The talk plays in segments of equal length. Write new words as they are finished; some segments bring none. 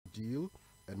deal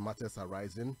and matters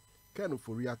arising. Ken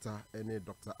Uforiata and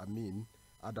Dr. Amin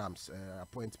Adams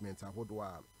appointment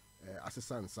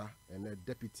assistant and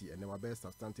deputy and our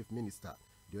substantive minister,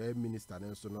 the minister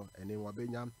and so and then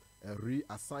wabenya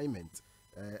reassignment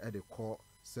at the core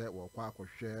say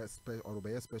share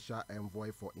or special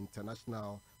envoy for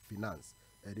international finance.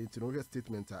 And the international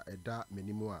statement da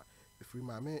minimum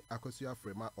Freemame Akosia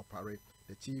Frema Opare,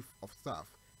 the chief of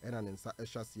staff, and an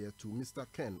insa here to Mr.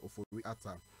 Ken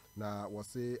Uforiata. Now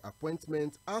was a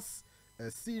appointment as a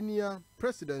senior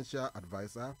presidential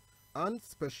advisor and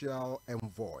special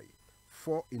envoy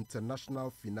for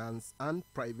international finance and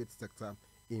private sector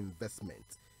investment.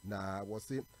 Now was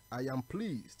it, I am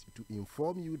pleased to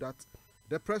inform you that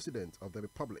the President of the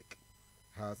Republic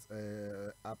has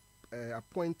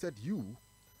appointed you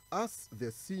as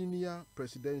the senior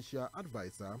presidential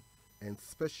advisor and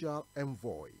special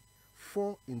envoy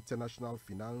for international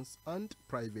finance and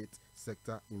private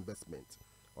sector investment.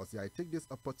 Also, I take this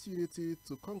opportunity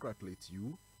to congratulate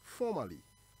you formally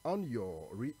on your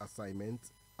reassignment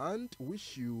and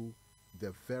wish you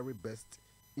the very best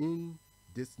in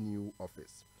this new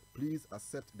office. Please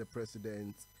accept the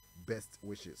President's best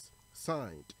wishes.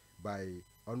 Signed by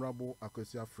Honorable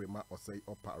Akosia Frema Osei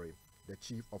Opare, the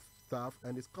Chief of Staff,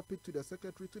 and is copied to the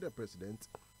Secretary to the President,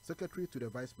 Secretary to the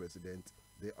Vice President,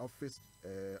 the Office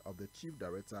of the Chief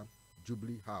Director,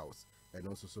 Jubilee House, and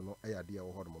also Sono Ayadia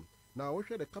Hormone. Now, we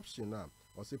share the caption now.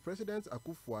 Also, President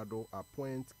Akufo-Addo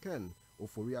appoint Ken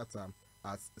Uforiata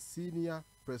as Senior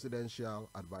Presidential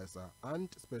Advisor and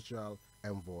Special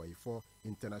Envoy for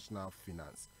International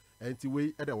Finance.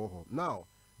 Now,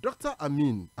 Dr.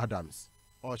 Amin Adams,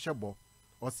 or Shabo,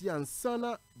 or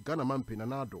Siansana Ghana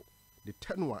Pinanado, the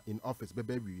tenure in office,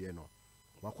 baby,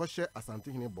 Wakwashe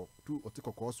Asante Hinebo, two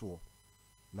Otiko Koswo,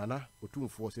 Nana, Otum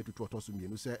Force to Tosumi,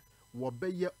 who say,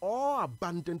 Wabeye all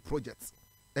abandoned projects.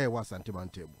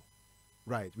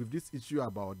 Right, with this issue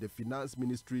about the finance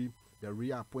ministry, the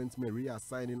reappointment,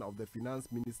 reassigning of the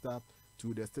finance minister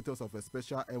to the status of a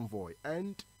special envoy,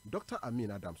 and Dr.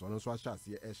 Amin Adams, on said,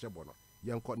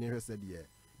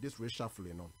 this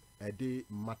reshuffling, a day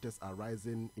matters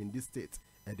arising in this state,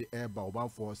 at the air by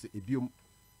force, idiom,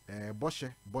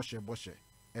 Boshe,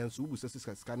 and so we say,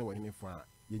 scanning when in far,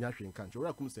 Yanashin country,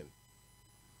 Koomson.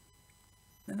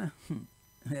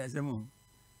 Yes,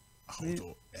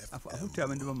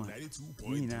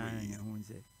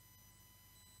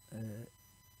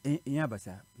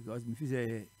 because me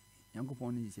say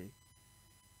Yankopon is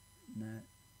na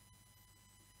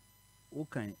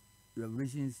okay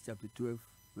Revelations chapter 12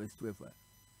 verse 12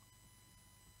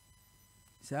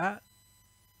 sa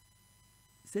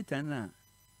Satan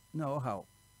na how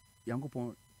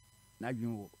Yankopon na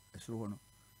dwun wo no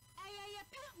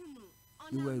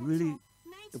you were really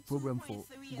a program for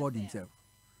God himself.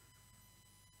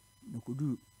 No could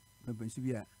do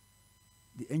the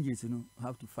angels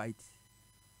have to fight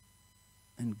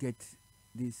and get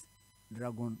this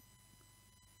dragon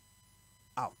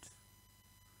out.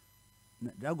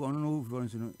 Dragon no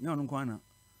violence no kwana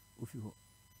ofiho.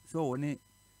 So when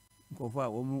nkofa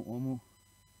omu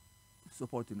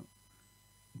support no.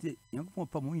 Nti yankopon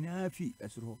pa mo ina afi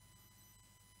esoro.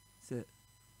 Say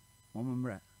omu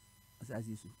mra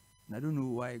asasi so. I don't know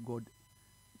why God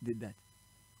did that.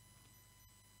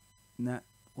 Now,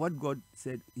 what God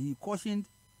said, He cautioned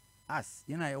us.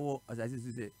 You know, as I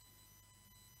said,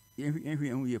 He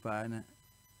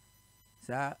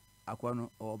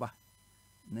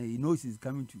knows He's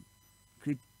coming to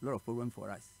create a lot of problems for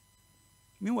us.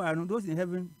 Meanwhile, those in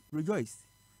heaven rejoiced.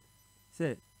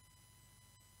 Say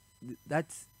that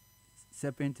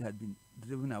serpent had been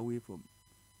driven away from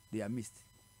their midst.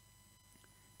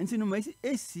 And so, no,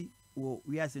 AC,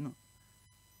 we are saying,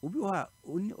 Obi wa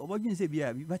obojin say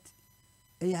bia but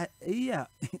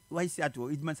why is that?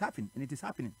 It must happen, and it is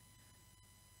happening.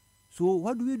 So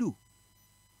what do?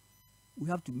 We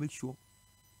have to make sure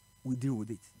we deal with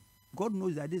it. God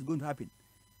knows that this is going to happen,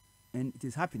 and it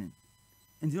is happening.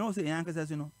 And you know, say Yanka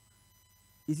says,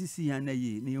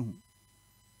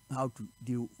 how to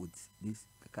deal with these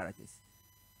characters.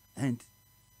 And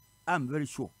I'm very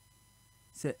sure.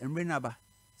 Say, and Renaba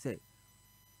say,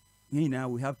 now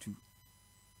we have to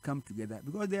come together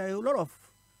because there are a lot of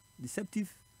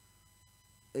deceptive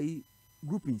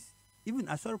groupings. Even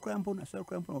assault crampon,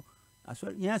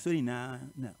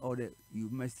 order you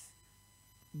must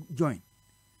join.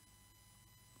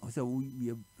 Also, we be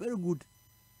a very good,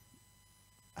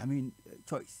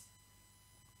 choice.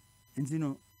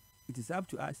 And it is up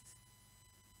to us.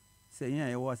 Say,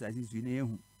 I was as is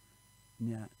the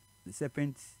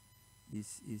serpent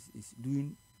is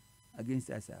doing against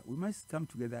us. We must come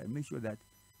together and make sure that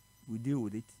we deal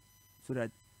with it so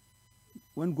that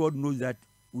when God knows that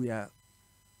we are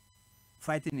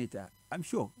fighting it, I'm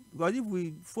sure. Because if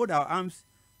we fold our arms,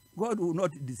 God will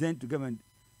not descend to government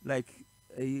like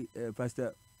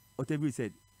Pastor Otebi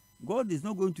said. God is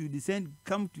not going to descend,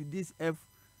 come to this earth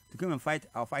to come and fight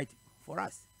our fight for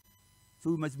us.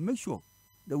 So we must make sure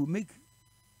that we make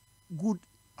good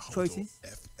choices.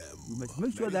 We must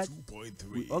make sure that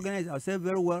we organize ourselves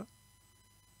very well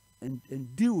and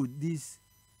deal with these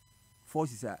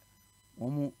forces.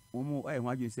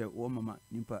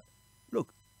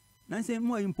 Look, Nancy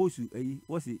more imposed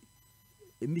was a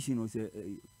emission or a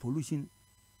pollution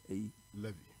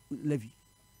levy.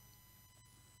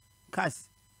 Cars,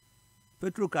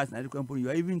 petrol cars, and other company, you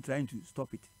are even trying to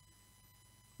stop it.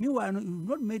 Meanwhile, you've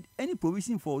not made any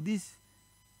provision for these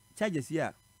charges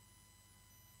here.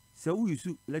 So we use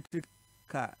electric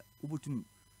car,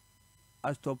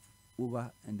 I'll stop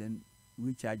over and then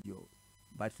recharge your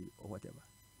battery or whatever.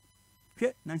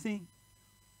 Okay, Nancy,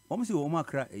 almost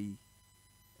a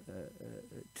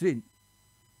train.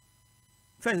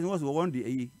 First, it was one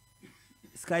the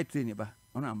sky train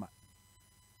on Amba.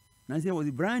 Nancy was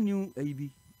a brand new AB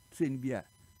train beer,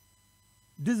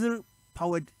 diesel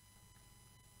powered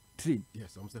train.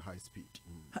 Yes, almost high speed.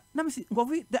 Nancy, are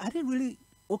they really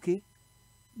okay?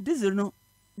 Diesel, no,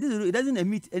 diesel, it doesn't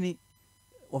emit any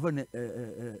of an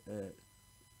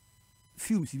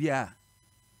fumes. Yeah,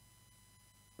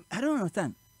 I don't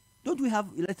understand. Don't we have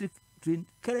electric train,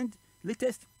 current,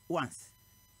 latest ones?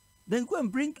 Then go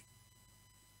and bring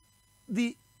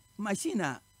the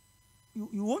machine.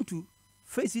 You want to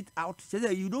face it out. So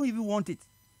that you don't even want it.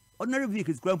 Ordinary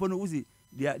vehicles,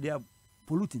 they are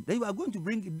polluting. Then you are going to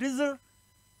bring diesel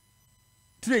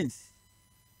trains.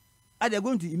 And they are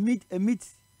going to emit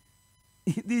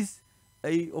this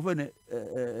often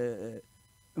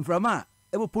inframa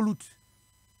ever pollute.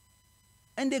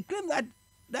 And they claim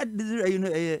that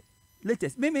diesel,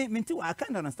 latest. Maybe I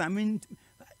can't understand. I mean,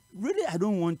 really, I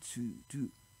don't want to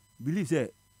believe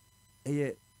that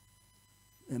a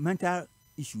mental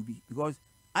issue because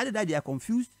either that they are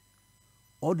confused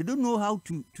or they don't know how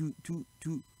to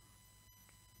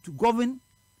govern,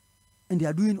 and they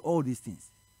are doing all these things.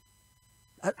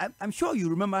 I'm sure you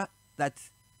remember that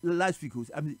last week,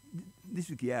 this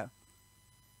week, yeah,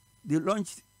 they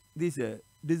launched this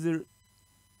diesel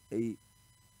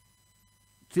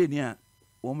train here.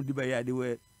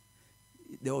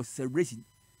 There was celebration.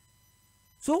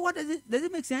 So what does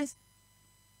it make sense?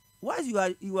 Once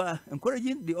you are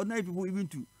encouraging the ordinary people even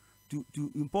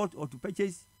to import or to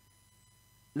purchase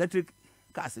electric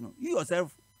cars, you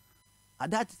yourself at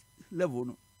that level,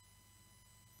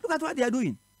 look at what they are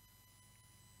doing.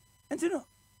 And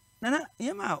Nana,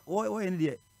 or in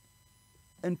there,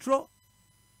 and throw.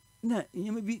 No,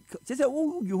 you may be. Say,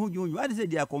 you. I say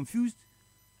they are confused,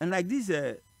 and like this,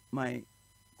 my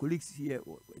colleagues here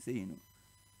say,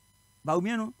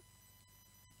 Baumiano,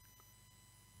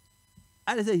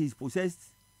 I say he's possessed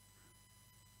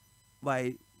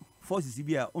by forces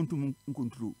here onto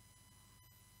control.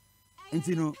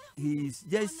 And he's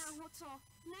just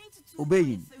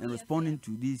obeying and responding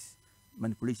to these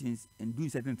manipulations and doing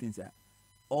certain things.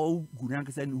 All good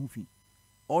nankasa no hufi,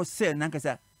 all say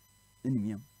nankasa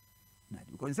enimiam.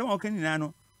 Because someone can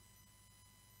know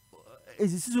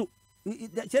is so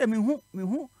tell me who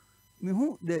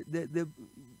the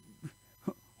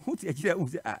who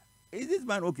is this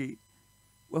man okay?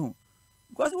 Well,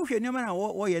 because we should never know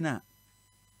what you know.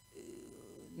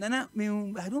 Nana,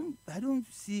 I don't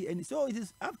see any. So it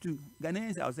is up to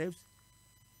Ghanaians ourselves.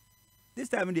 This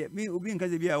time, me we in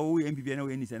Kazabia or MPP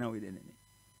and any sana with any.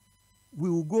 We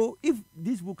will go if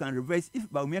this book can reverse. If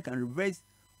Baumia can reverse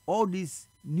all these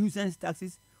nuisance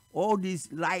taxes, all these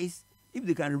lies. If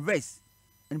they can reverse,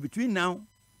 and between now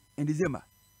and December,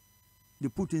 they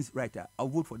put things right. I'll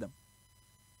vote for them.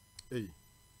 Hey.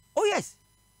 Oh yes.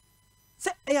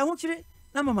 Say, hey, I want you to.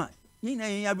 No, Mama.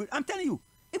 I'm telling you,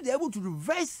 if they're able to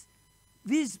reverse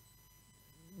these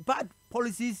bad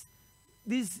policies,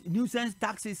 these nuisance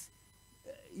taxes,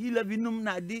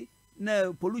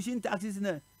 pollution taxes,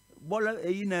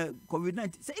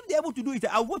 COVID-19. So if they're able to do it,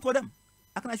 I'll vote for them.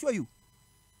 I can assure you.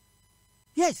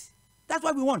 Yes, that's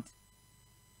what we want.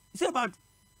 It's about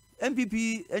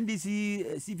MPP,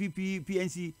 NDC, CPP,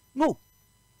 PNC. No,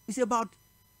 it's about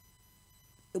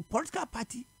a political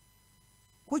party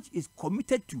which is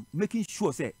committed to making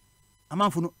sure, say,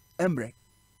 Amanfuno Embre.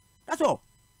 That's all.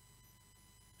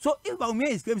 So if Baumia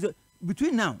is claiming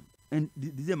between now and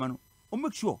December, we'll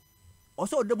make sure.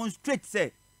 Also demonstrate,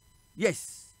 say,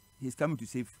 yes, he's coming to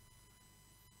save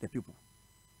the people.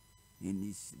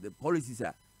 And the policies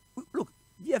are. Look,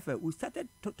 GFL, we started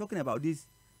talking about these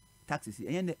taxes,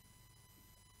 and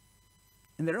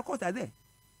the records are there.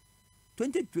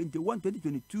 2021,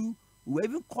 2022, we were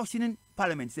even cautioning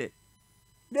Parliament, said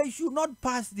they should not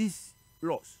pass these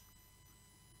laws.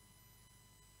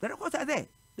 The records are there.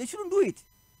 They shouldn't do it.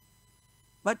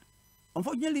 But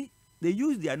unfortunately, they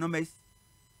use their numbers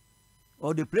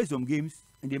or they play some games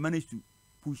and they manage to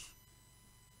push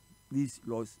these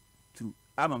laws through.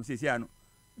 I'm telling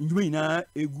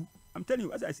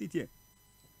you, as I sit here,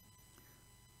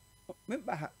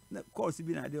 remember, of course,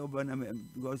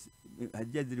 because I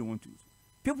just didn't want to.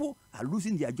 People are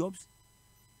losing their jobs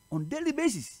on daily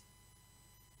basis.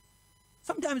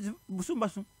 Sometimes,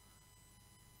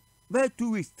 by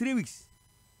 2 weeks, 3 weeks,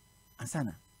 and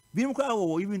sana.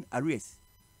 Or even arrears.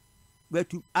 Where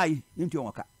to I into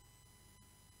waka.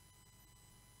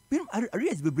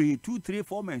 Arrears will be 2, 3,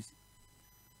 4 months.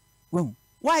 Well,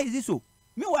 why is this so?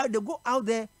 Meanwhile, they go out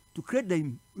there to create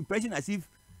the impression as if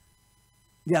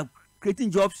they are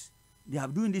creating jobs, they are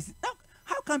doing this. Now,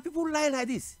 how can people lie like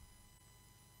this?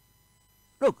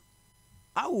 Look,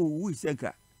 how we say,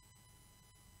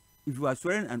 if you are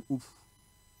swearing an oath,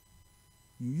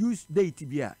 you use the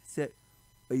tibia, say,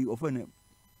 you often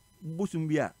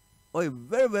busumbia, or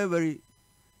very, very, very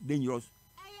dangerous.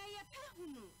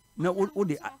 Now, what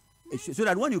they are, so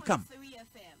that when you come,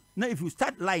 now if you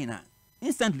start lying,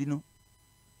 instantly, no,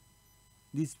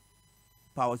 these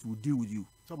powers will deal with you.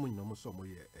 Someone knows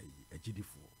somewhere a GD4.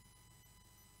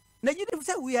 Now, you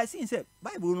say we are seeing, say,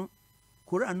 Bible, no,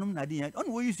 Quran, no, Nadia,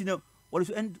 only you see now,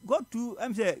 and God to,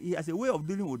 I'm saying, he has a way of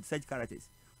dealing with such characters.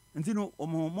 And you know,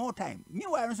 more time.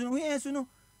 Meanwhile, so we are, no,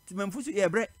 to Memphis, yeah,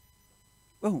 bread.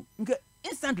 Oh, okay,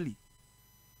 instantly.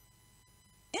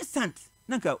 Instant,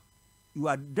 Nanka, you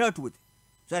are dealt with.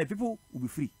 So that people will be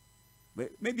free.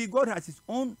 But maybe God has his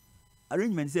own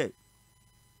arrangement, say,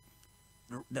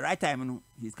 the right time, you know,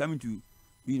 he's coming to,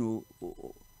 you know,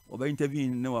 or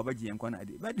intervene, no, but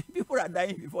people are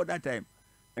dying before that time.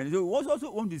 And so we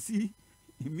also want to see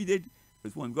immediate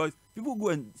response, because people go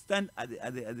and stand at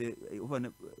the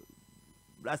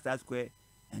Blaster Square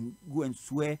and go and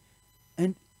swear.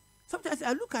 And sometimes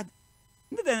I look at,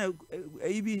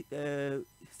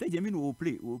 stage will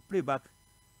play back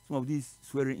some of these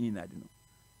swearing in, I don't know.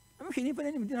 I'm saying,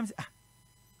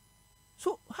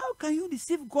 so how can you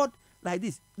deceive God like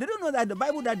this? They don't know that the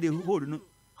Bible that they hold, you know,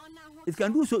 it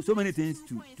can do so many things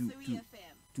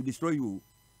to destroy you.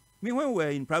 I mean, when we were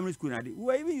in primary school, we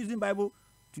were even using Bible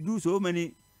to do so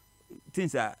many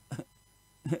things. Now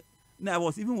I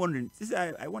was even wondering.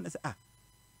 I wonder,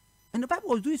 and the Bible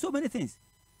was doing so many things.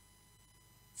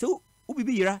 So, you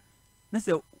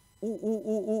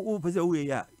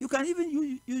can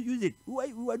even use it.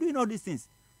 We are doing all these things.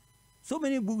 So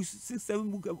many books, 6, 7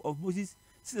 books of Moses,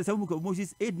 6 or 7 books of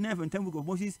Moses, 8, 9, and 10 books of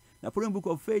Moses, Napoleon book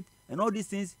of faith, and all these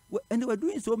things. And they were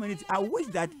doing so many things. I wish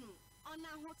that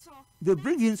they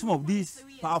bring in some of these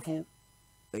powerful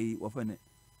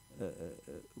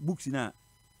books now.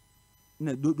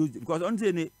 Because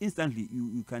instantly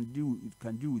you can deal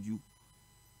with you.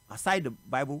 Aside the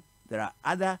Bible, there are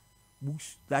other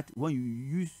books that when you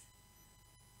use,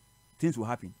 things will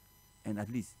happen. And at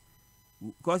least,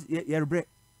 because you're bread,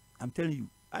 I'm telling you,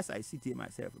 as I sit here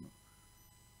myself, you know,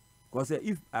 because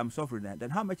if I'm suffering that, then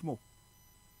how much more?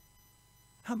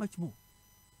 How much more?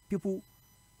 People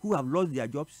who have lost their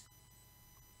jobs,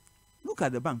 look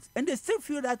at the banks, and they still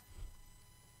feel that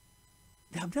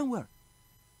they have done well.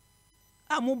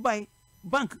 I'm move by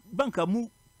bank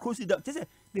close it down.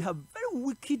 They have very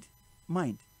wicked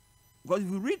mind. Because if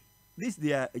you read this,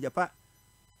 Japan,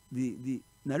 the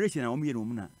narration of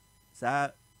Omiyana,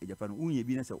 Sa Japan, Unye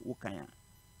Binasa Okaya.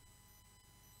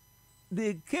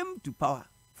 They came to power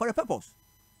for a purpose.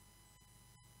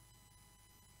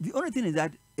 The only thing is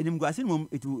that in Mgwasin,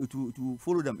 it will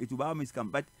follow them, it will always come,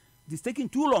 but it's taking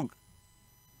too long.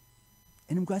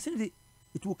 And Mgwasin,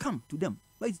 it will come to them,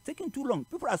 but it's taking too long.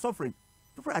 People are suffering,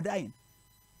 people are dying.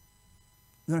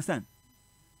 You understand?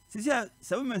 Since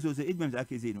 7 months or 8 months, I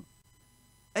can say, you know,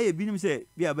 I have been say,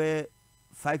 we are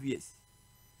 5 years.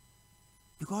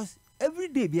 Because every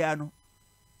day, I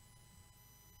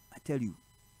tell you,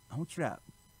 how much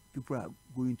people are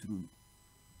going through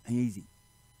and easy.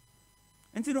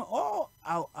 And you know, all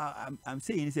I'm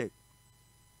saying is that,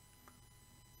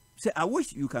 I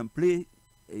wish you can play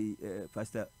a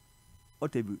Pastor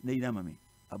Otebu Neina Mami.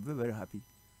 I'll be very happy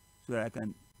so that I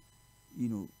can, you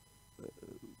know,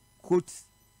 quote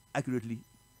accurately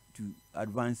to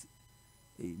advance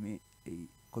a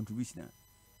contribution.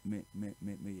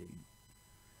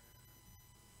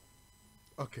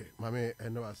 Okay, Mame, I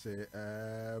know I say,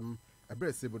 a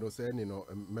breast sibo say, you know,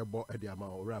 Mebo Ediama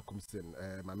or Abraham Koomson,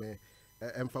 Mame,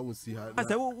 Emfa will see her. I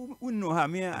said, we know how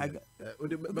me.